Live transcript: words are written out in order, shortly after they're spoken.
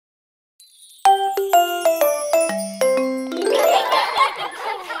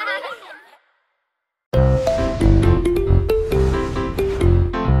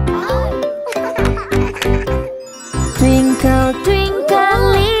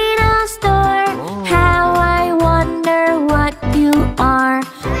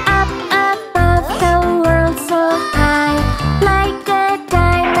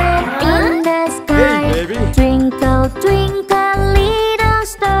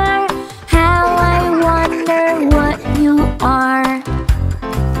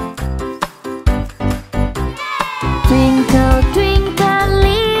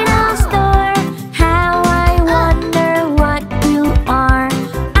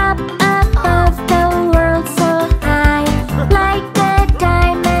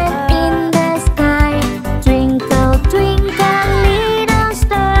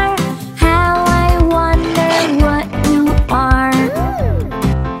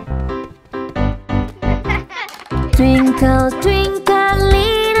Twinkle, twinkle,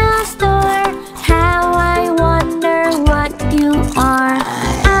 little star, how I wonder what you are.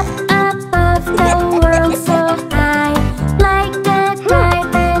 Up above the world so high, like a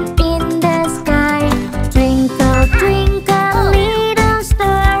diamond in the sky. Twinkle, twinkle, little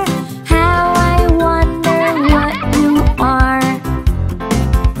star, how I wonder what you are.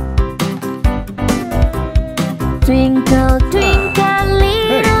 Twinkle, twinkle,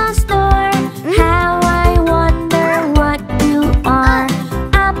 little star, how I wonder what you are.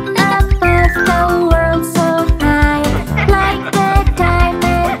 Up above the world so high, like a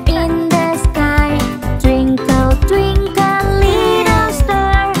diamond in the sky. Twinkle, twinkle, little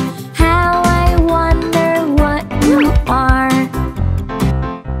star, how I wonder what you are.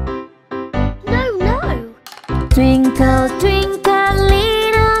 No. Twinkle, twinkle,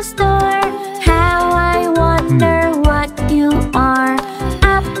 little star, how I wonder what you are.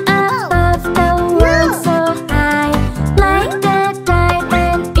 Up above the world so high, like a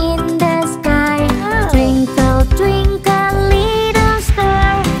diamond in the sky. Twinkle, twinkle, little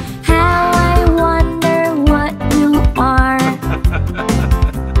star, how I wonder what you are.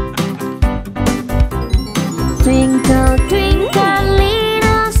 Twinkle, twinkle,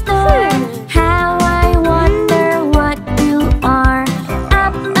 little star, how I wonder what you are.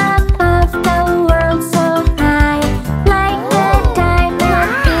 Up above the world so high, like a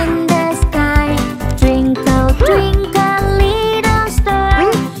diamond in the sky. Twinkle, twinkle, little star,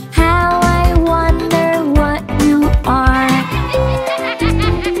 how I wonder what you are.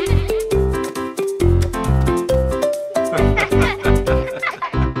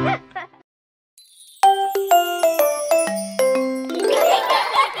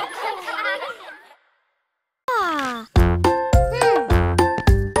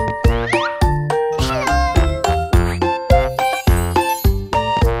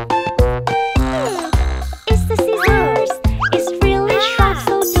 It's the scissors. It's really sharp,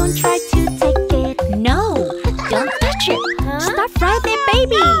 so don't try to take it. No, don't touch it. Stop right there,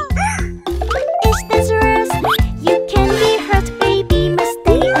 baby. It's dangerous. You can be hurt, baby. Must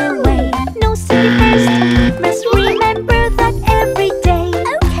stay away. No silly face. Must remember that every day.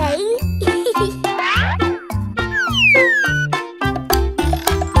 Okay.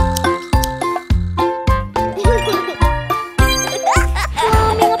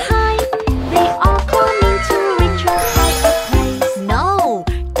 Climbing up high, they are coming to reach your higher place. No,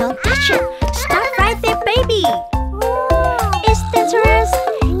 don't touch it. Stop right there, baby. It's dangerous.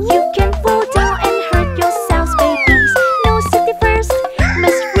 You can fall down and hurt yourselves, babies. No safety first.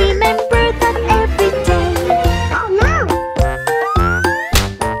 Must remember that every day. Oh no!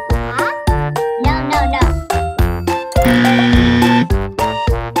 No.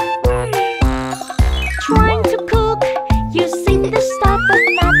 Trying to cook using the stove, but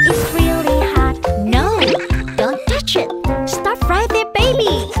that is really hard. No, don't touch it. Stop right there,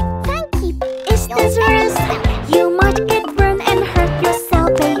 baby. Thank you. It's dangerous. You might get burned and hurt yourself,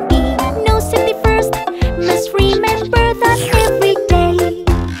 baby. No safety first. Must remember that every day.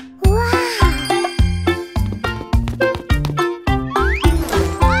 Wow.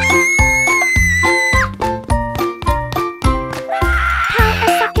 Tie a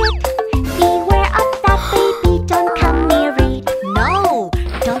socket. Beware of that, baby. Don't come near it. No,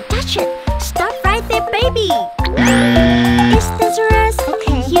 don't touch it. Stop right there, baby. It's dangerous.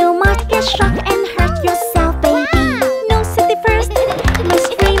 You might get shocked and hurt yourself, baby. No safety first.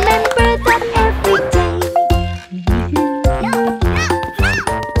 Must remember that every day.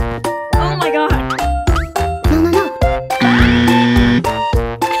 Oh my god. No.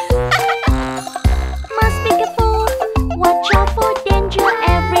 Must be careful. Watch out for danger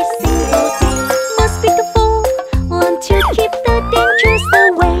every single day. Must be careful. Want to keep the dangers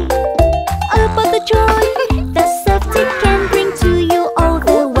away. About the joy, the safety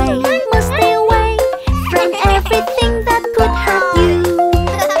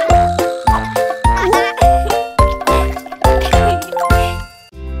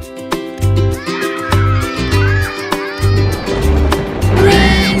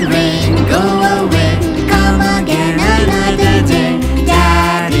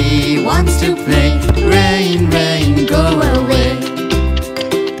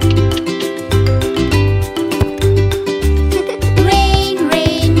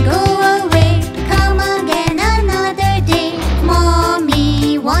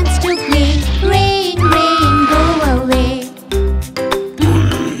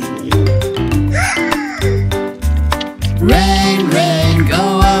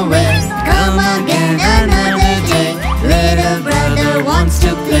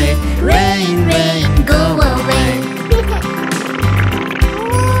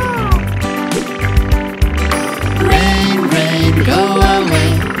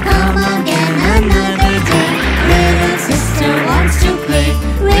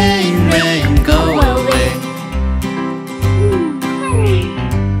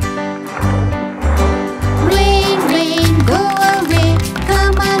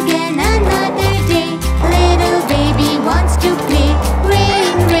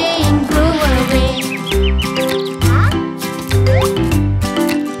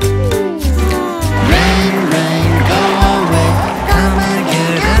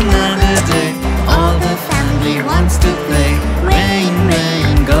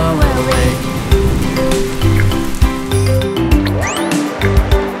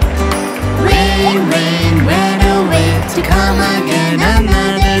again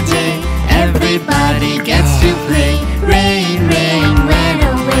another day. Everybody gets to play. Rain, rain, went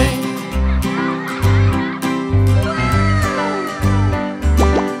away.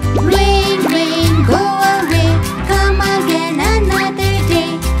 Rain, rain, go away. Come again another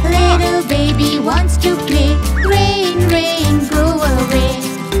day. Little baby wants to play. Rain, rain, go away.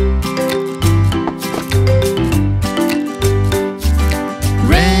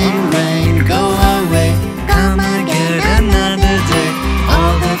 Rain, rain, go away. Come again another day.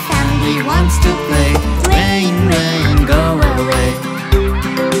 All the family wants to play. Rain, rain, go away.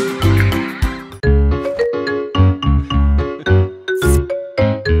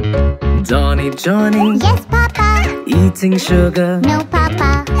 Johnny, Johnny, Yes, Papa. eating sugar, No,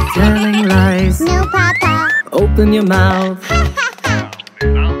 Papa. telling lies. No, Papa. Open your mouth.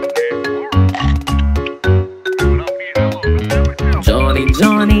 Johnny,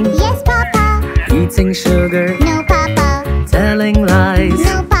 Johnny, Yes, Papa. eating sugar, No, Papa. telling lies.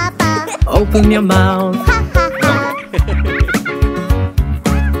 No, Papa. Open your mouth. Ha ha ha.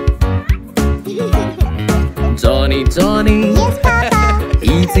 Johnny, Johnny, Yes, Papa.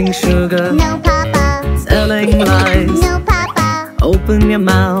 eating sugar, No, Papa. telling lies. No, Papa. Open your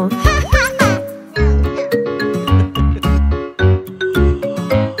mouth. Ha ha ha.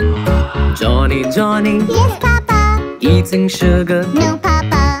 Johnny, Johnny, Yes, Papa. eating sugar, No,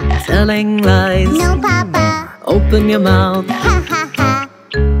 Papa. telling lies. No, Papa. Open your mouth. Ha ha ha.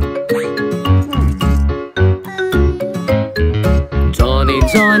 Johnny,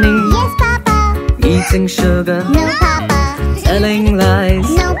 Johnny, Yes, Papa. eating sugar, No, Papa. telling lies.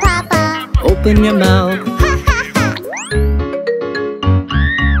 No, Papa. Open your mouth. Ha ha ha.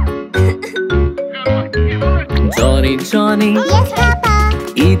 Johnny, Johnny, Yes, Papa.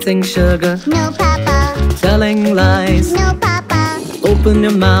 eating sugar, No, Papa. telling lies. No, Papa. Open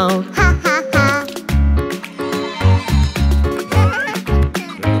your mouth. Ha ha ha.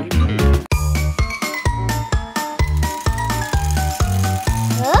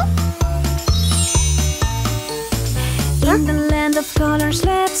 In the land of colors,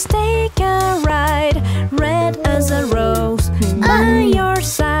 let's take a ride. Red as a rose by your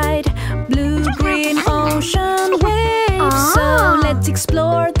side. Blue, green, ocean waves. So let's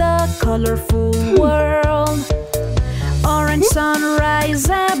explore the colorful world. Orange sunrise,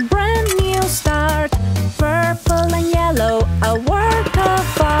 a brand new start. Purple and yellow, a work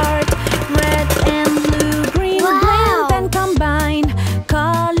of art. Red and blue, green, blend and combine.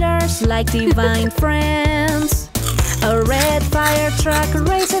 Colors like divine friends. A red fire truck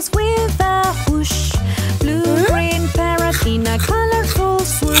races with a whoosh. Blue, green parrot in a colorful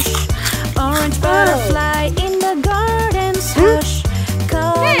swoosh. Orange butterfly in the garden's hush.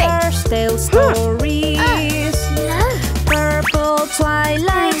 Colors tell stories. Purple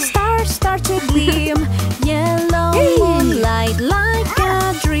twilight stars start to gleam. Yellow moonlight like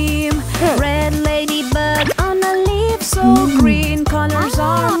a dream. Red ladybug on a leaf so green. Colors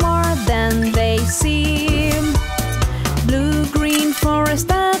are more than they seem. Blue, green forest,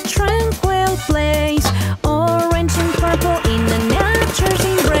 a tranquil place. Orange and purple in a nature's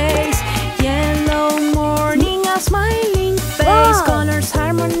embrace. Yellow morning, a smiling face. Colors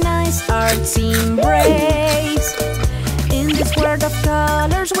harmonize, art's embrace. In this world of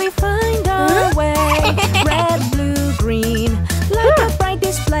colors we find our way. Red, blue, green, like a bright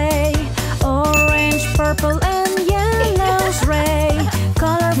display. Orange, purple and yellow's ray.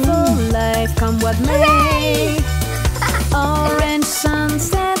 Colorful life, come what may. Orange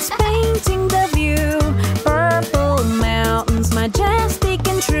sunsets painting the view. Purple mountains, majestic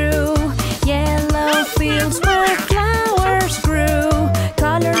and true. Yellow fields where flowers grew.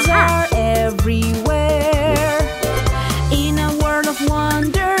 Colors are everywhere. In a world of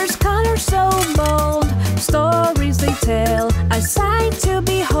wonders, colors so bold. Stories they tell, a sight to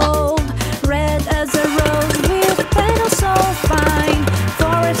behold. Red as a rose with petals so fine.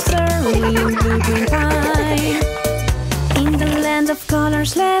 Forests serene, blue, green, pine. In the land of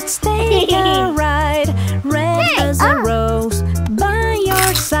colors, let's take a ride. Red as a rose by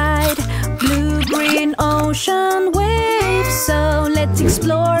your side. Blue, green, ocean waves. So let's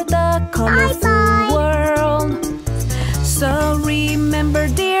explore the colorful world. So remember,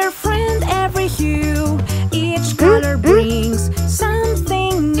 dear friend, every hue. Each color brings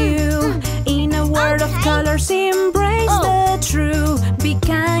something new. In a world of colors, embrace the true. Be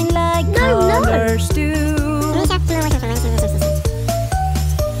kind like colors do.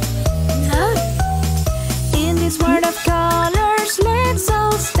 In this world of colors, let's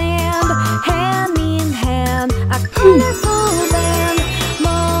all stand hand in hand, a colorful band.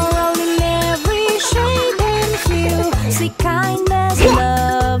 Moral in every shade and hue. See kindness,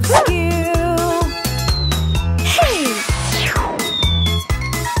 love's you. Hey!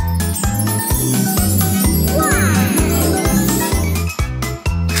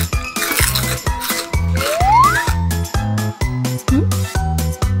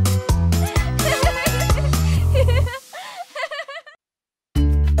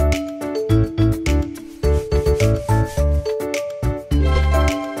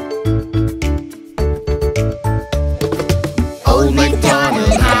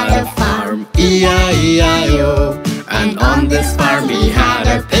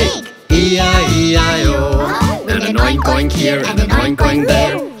 here and an oink oink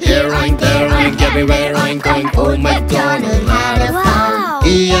there. Here oink, there oink, everywhere oink oink. Old MacDonald had a farm.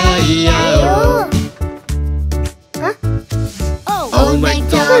 E-I-E-I-O. Old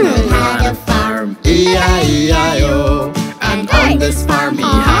MacDonald had a farm. E-I-E-I-O. And on this farm he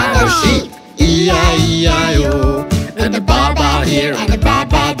had a sheep. E-I-E-I-O. And a ba-ba here and a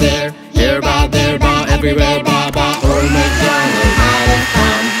ba-ba there. Here ba, there ba, everywhere ba-ba. Old MacDonald had a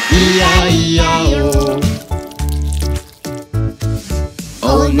farm. E-I-E-I-O.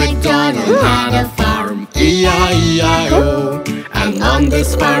 Old MacDonald had a farm. E-I-E-I-O. And on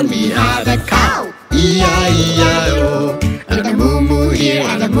this farm he had a cow. E-I-E-I-O. And a moo-moo here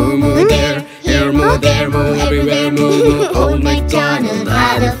and a moo-moo there. Here moo, there moo, everywhere moo-moo. Old MacDonald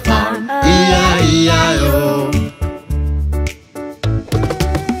had a farm. E-I-E-I-O.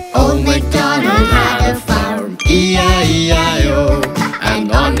 Old MacDonald had a farm. E-I-E-I-O.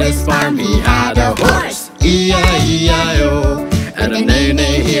 And on this farm he had a horse. E-I-E-I-O. And a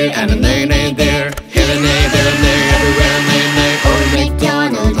neigh-neigh here and a neigh-neigh there. Here a neigh, there a neigh, everywhere neigh-neigh. Old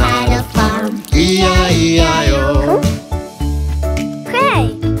MacDonald had a farm. E-I-E-I-O.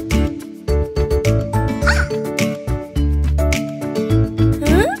 Great.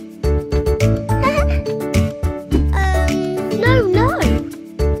 No, no.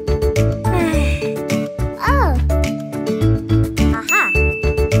 Oh. Aha.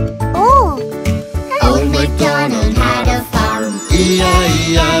 Oh. Old MacDonald had a farm.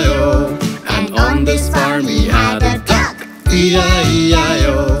 E-I-E-I-O. And on this farm he had a duck.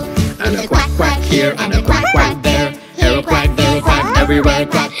 E-I-E-I-O. And a quack quack here and a quack quack there. Here a quack, there a quack, everywhere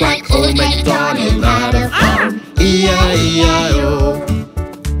quack quack. Old MacDonald had a farm. E-I-E-I-O.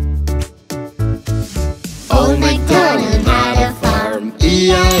 Old MacDonald had a farm.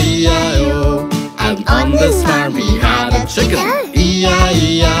 E-I-E-I-O. And on this farm he had a chicken.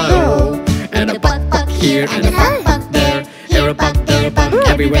 E-I-E-I-O. And a buck buck here and a buck buck there. Here a buck, there a buck,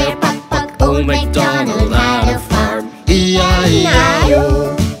 everywhere buck buck. Old MacDonald had a farm.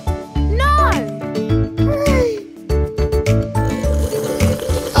 E-I-E-I-O.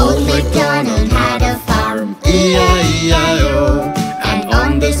 Old MacDonald had a farm. E-I-E-I-O. And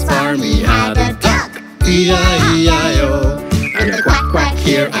on this farm he had a duck. E-I-E-I-O. And a quack quack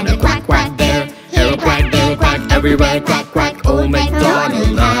here and a quack quack there. Here a quack, there a quack, everywhere quack quack. Old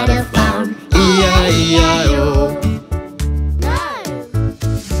MacDonald had a farm. E-I-E-I-O.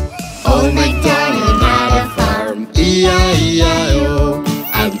 Old MacDonald had a farm. E-I-E-I-O.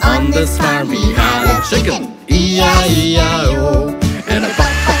 And on this farm he had a chicken. E-I-E-I-O. And a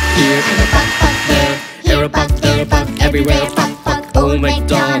buck buck here and a buck buck there. Here a buck, there a buck, everywhere buck buck. Old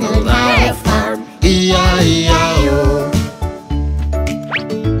MacDonald had a farm. E-I-E-I-O.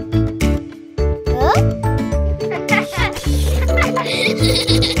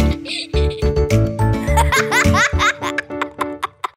 Huh?